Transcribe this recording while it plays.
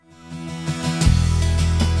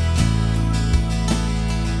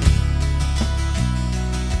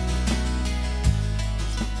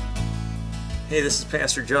Hey, this is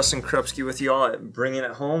Pastor Justin Krupski with you all at Bringing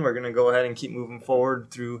It Home. We're going to go ahead and keep moving forward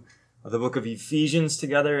through the book of Ephesians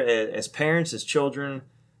together as parents, as children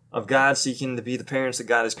of God, seeking to be the parents that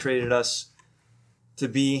God has created us to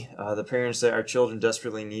be, the parents that our children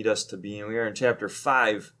desperately need us to be. And we are in chapter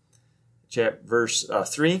 5, verse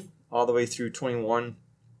 3, all the way through 21.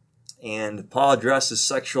 And Paul addresses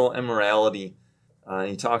sexual immorality.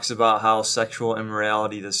 He talks about how sexual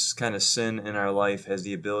immorality, this kind of sin in our life, has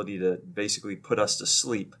the ability to basically put us to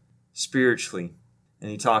sleep spiritually. And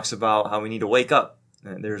he talks about how we need to wake up.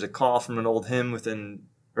 And there's a call from an old hymn within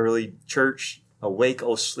early church, "Awake,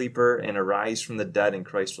 O sleeper, and arise from the dead, and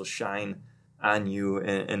Christ will shine on you."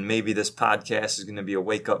 And maybe this podcast is going to be a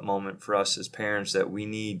wake-up moment for us as parents that we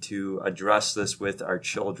need to address this with our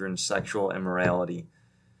children's sexual immorality.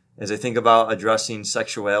 As I think about addressing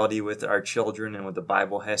sexuality with our children and what the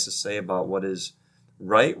Bible has to say about what is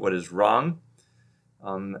right, what is wrong,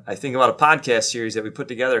 I think about a podcast series that we put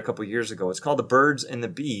together a couple years ago. It's called The Birds and the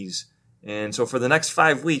Bees. And so for the next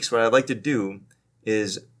 5 weeks, what I'd like to do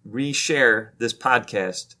is reshare this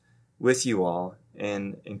podcast with you all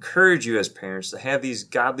and encourage you as parents to have these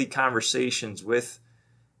godly conversations with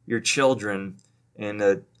your children and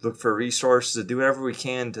to look for resources, to do whatever we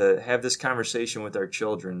can to have this conversation with our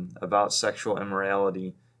children about sexual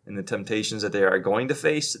immorality and the temptations that they are going to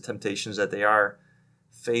face, the temptations that they are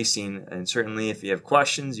facing. And certainly if you have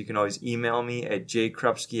questions, you can always email me at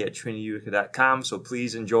jkrupski@TrinityUtica.com. So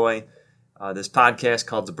please enjoy this podcast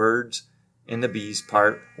called The Birds and the Bees,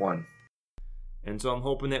 Part 1. And so I'm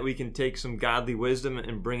hoping that we can take some godly wisdom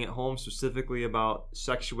and bring it home, specifically about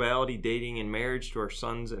sexuality, dating, and marriage to our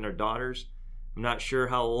sons and our daughters. I'm not sure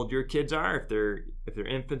how old your kids are, if they're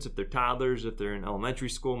infants, if they're toddlers, if they're in elementary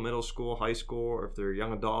school, middle school, high school, or if they're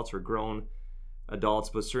young adults or grown adults.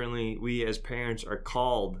 But certainly we as parents are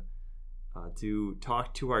called to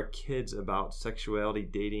talk to our kids about sexuality,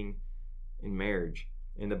 dating, and marriage.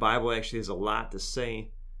 And the Bible actually has a lot to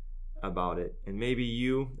say about it. And maybe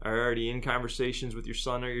you are already in conversations with your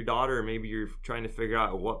son or your daughter, or maybe you're trying to figure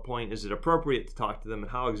out at what point is it appropriate to talk to them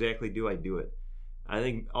and how exactly do I do it. I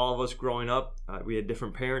think all of us growing up, we had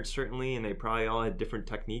different parents certainly, and they probably all had different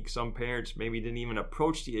techniques. Some parents maybe didn't even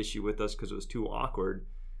approach the issue with us because it was too awkward.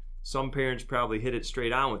 Some parents probably hit it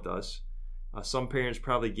straight on with us. Some parents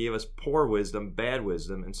probably gave us poor wisdom, bad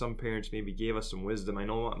wisdom, and some parents maybe gave us some wisdom. I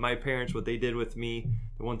know my parents, what they did with me,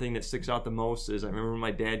 the one thing that sticks out the most is I remember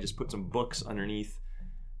my dad just put some books underneath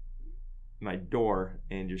my door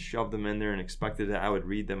and just shoved them in there and expected that I would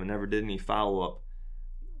read them and never did any follow-up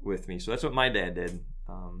with me. So that's what my dad did.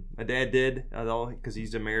 My dad did, though, because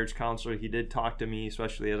he's a marriage counselor. He did talk to me,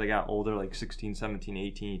 especially as I got older, like 16, 17,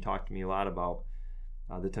 18. He talked to me a lot about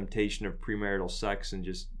the temptation of premarital sex and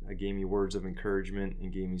just gave me words of encouragement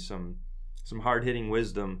and gave me some hard-hitting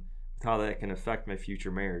wisdom with how that can affect my future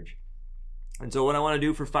marriage. And so what I want to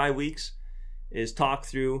do for 5 weeks is talk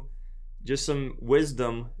through just some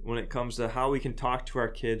wisdom when it comes to how we can talk to our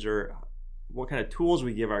kids or what kind of tools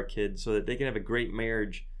we give our kids so that they can have a great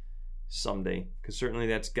marriage someday, because certainly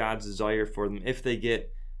that's God's desire for them if they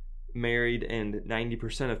get married. And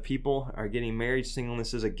 90% of people are getting married.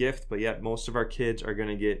 Singleness is a gift, but yet most of our kids are going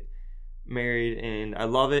to get married. And I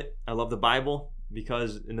love it. I love the Bible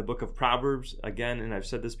because in the book of Proverbs, again, and I've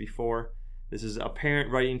said this before, this is a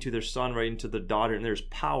parent writing to their son, writing to their daughter, and there's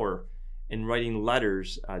power in writing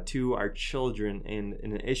letters to our children. And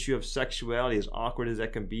in an issue of sexuality, as awkward as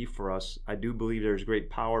that can be for us, I do believe there's great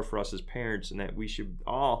power for us as parents and that we should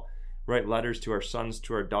all write letters to our sons,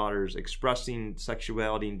 to our daughters, expressing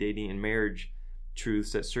sexuality and dating and marriage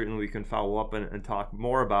truths that certainly we can follow up and talk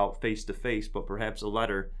more about face to face, but perhaps a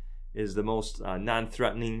letter is the most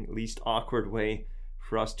non-threatening, least awkward way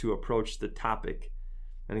for us to approach the topic.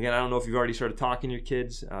 And again, I don't know if you've already started talking to your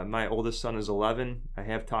kids. My oldest son is 11. I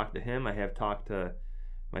have talked to him. I have talked to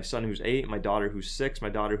my son who's 8, my daughter who's 6. My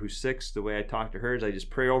daughter who's 6, the way I talk to her is I just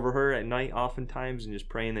pray over her at night oftentimes and just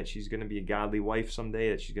praying that she's going to be a godly wife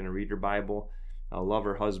someday, that she's going to read her Bible, love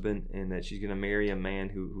her husband, and that she's going to marry a man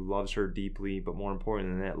who loves her deeply, but more important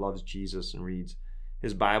than that, loves Jesus and reads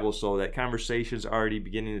his Bible. So that conversation's already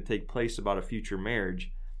beginning to take place about a future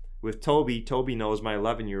marriage. With Toby knows, my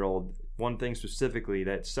 11-year-old, one thing specifically,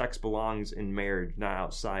 that sex belongs in marriage, not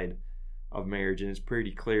outside of marriage, and it's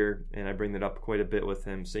pretty clear, and I bring that up quite a bit with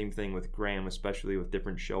him. Same thing with Graham, especially with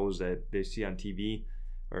different shows that they see on TV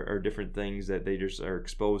or different things that they just are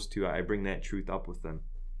exposed to. I bring that truth up with them.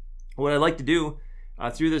 What I'd like to do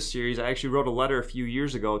through this series, I actually wrote a letter a few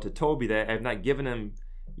years ago to Toby that I've not given him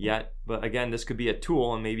yet, but again, this could be a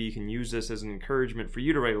tool, and maybe you can use this as an encouragement for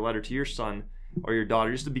you to write a letter to your son or your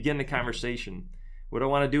daughter just to begin the conversation. What I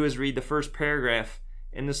want to do is read the first paragraph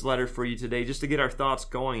in this letter for you today just to get our thoughts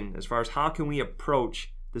going as far as how can we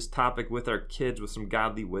approach this topic with our kids with some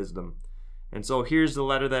godly wisdom. And so here's the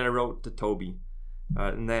letter that I wrote to Toby,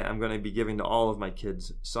 and that I'm going to be giving to all of my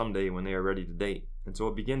kids someday when they are ready to date. And so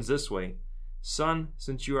it begins this way. Son,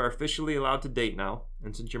 since you are officially allowed to date now,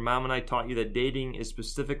 and since your mom and I taught you that dating is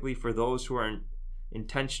specifically for those who are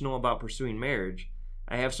intentional about pursuing marriage,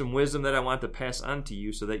 I have some wisdom that I want to pass on to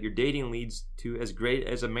you so that your dating leads to as great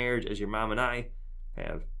as a marriage as your mom and I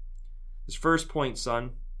have. This first point,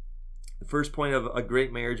 son, the first point of a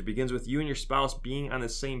great marriage begins with you and your spouse being on the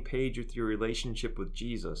same page with your relationship with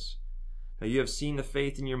Jesus. Now, you have seen the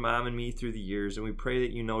faith in your mom and me through the years, and we pray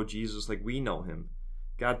that you know Jesus like we know him.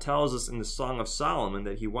 God tells us in the Song of Solomon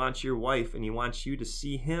that he wants your wife and he wants you to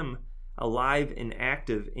see him alive and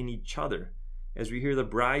active in each other. As we hear the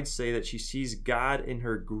bride say that she sees God in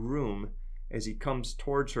her groom as he comes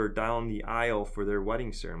towards her down the aisle for their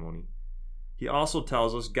wedding ceremony. He also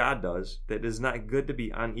tells us, God does, that it is not good to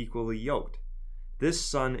be unequally yoked. This,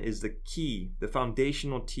 son, is the key, the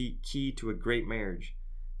foundational key to a great marriage.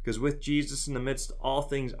 Because with Jesus in the midst, all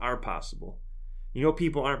things are possible. You know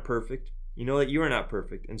people aren't perfect. You know that you are not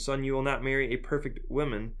perfect. And son, you will not marry a perfect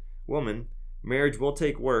woman. Marriage will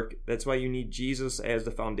take work. That's why you need Jesus as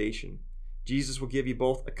the foundation. Jesus will give you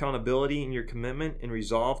both accountability in your commitment and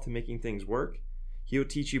resolve to making things work. He will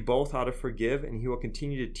teach you both how to forgive, and he will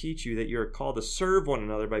continue to teach you that you are called to serve one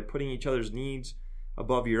another by putting each other's needs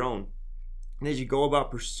above your own. And as you go about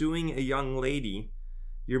pursuing a young lady,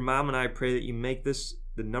 your mom and I pray that you make this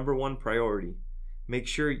the number one priority. Make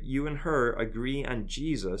sure you and her agree on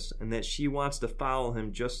Jesus and that she wants to follow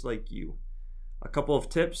him just like you. A couple of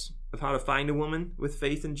tips of how to find a woman with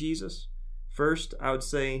faith in Jesus. First, I would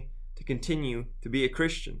say to continue to be a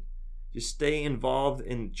Christian. Just stay involved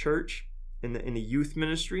in church, in the youth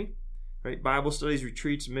ministry, right? Bible studies,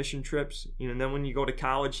 retreats, mission trips. And then when you go to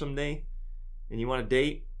college someday and you want to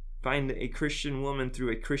date, find a Christian woman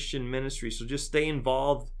through a Christian ministry. So just stay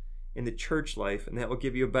involved in the church life, and that will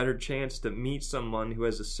give you a better chance to meet someone who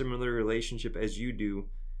has a similar relationship as you do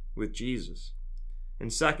with Jesus.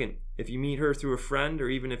 And second, if you meet her through a friend, or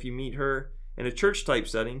even if you meet her in a church type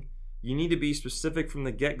setting, you need to be specific from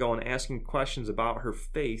the get-go and asking questions about her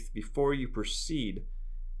faith before you proceed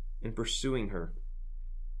in pursuing her.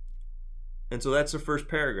 And so that's the first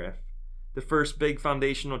paragraph. The first big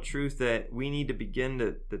foundational truth that we need to begin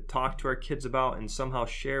to talk to our kids about and somehow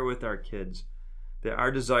share with our kids. That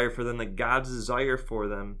our desire for them, that God's desire for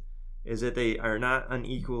them, is that they are not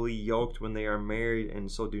unequally yoked when they are married,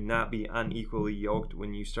 and so do not be unequally yoked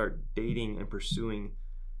when you start dating and pursuing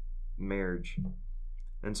marriage.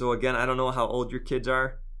 And so again, I don't know how old your kids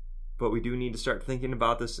are, but we do need to start thinking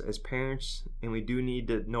about this as parents, and we do need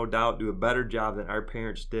to, no doubt, do a better job than our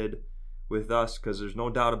parents did with us, because there's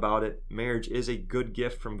no doubt about it. Marriage is a good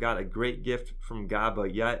gift from God, a great gift from God,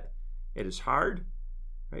 but yet it is hard.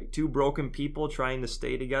 Right? Two broken people trying to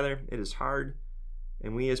stay together, it is hard.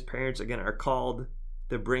 And we as parents, again, are called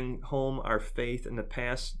to bring home our faith and to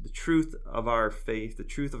pass the truth of our faith, the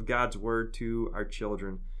truth of God's word to our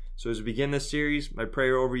children. So as we begin this series, my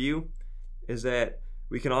prayer over you is that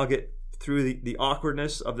we can all get through the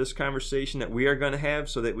awkwardness of this conversation that we are going to have,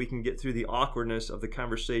 so that we can get through the awkwardness of the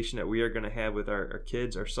conversation that we are going to have with our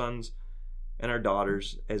kids, our sons, and our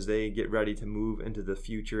daughters as they get ready to move into the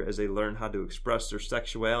future, as they learn how to express their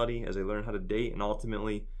sexuality, as they learn how to date, and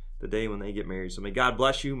ultimately the day when they get married. So may God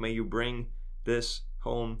bless you. May you bring this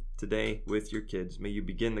home today with your kids. May you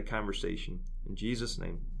begin the conversation. In Jesus'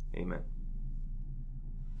 name, amen.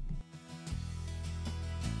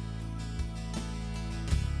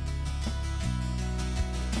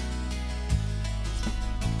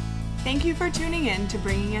 Thank you for tuning in to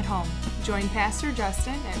Bringing It Home. Join Pastor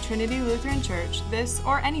Justin at Trinity Lutheran Church this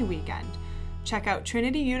or any weekend. Check out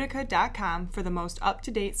TrinityUtica.com for the most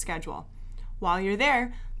up-to-date schedule. While you're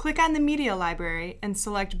there, click on the media library and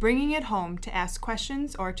select Bringing It Home to ask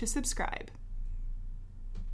questions or to subscribe.